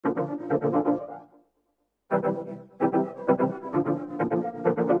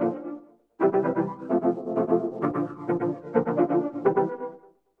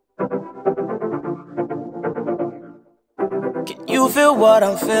You feel what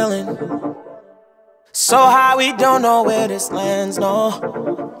I'm feeling. So high we don't know where this lands,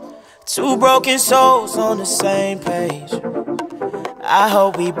 no. Two broken souls on the same page. I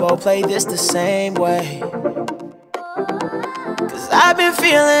hope we both play this the same way. Cause I've been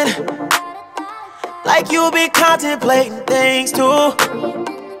feeling like you've been contemplating things too.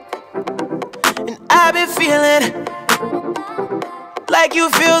 And I've been feeling like you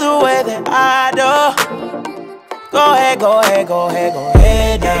feel the way that I do. Go ahead, go ahead, go ahead, go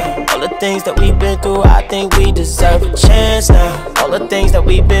ahead now. All the things that we've been through, I think we deserve a chance now. All the things that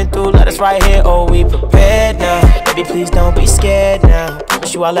we've been through, let us right here, oh, we prepared now. Baby, please don't be scared now.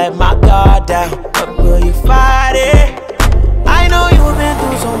 Promise you I'll let my guard down. But will you fight it? I know you've been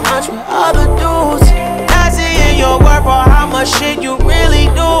through so much with other dudes. I see in your work for how much shit you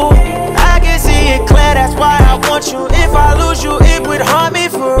really do. I can see it clear, that's why I want you. If I lose you, it would haunt me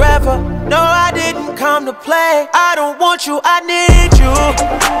forever. No, I didn't come to play. I don't want you, I need you.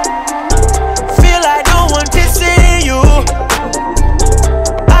 Feel like no one can see you.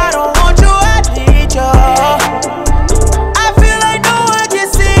 I don't want you, I need you. I feel like no one can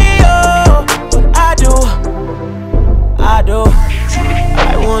see you, but I do, I do.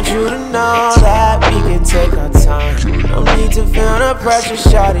 I want you to know that we can take our time. No need to feel the pressure,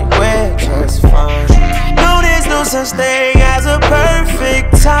 shout it, we're just fine. No, there's no such thing as a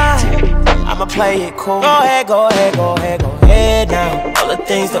perfect time. I'ma play it cool. Go ahead, go ahead, go ahead, go ahead now. All the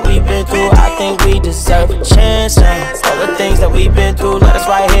things that we've been through, I think we deserve a chance now. All the things that we've been through, let us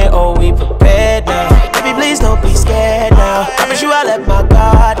right here, oh, we prepared now. Baby, please don't be scared now. I promise you I'll let my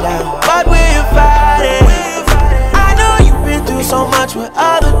guard down. But will you fight it? I know you've been through so much with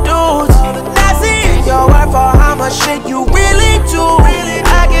other dudes. I see in your work for how much shit you really do.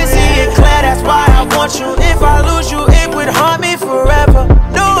 I can see it clear, that's why I want you. If I lose you, it would hurt.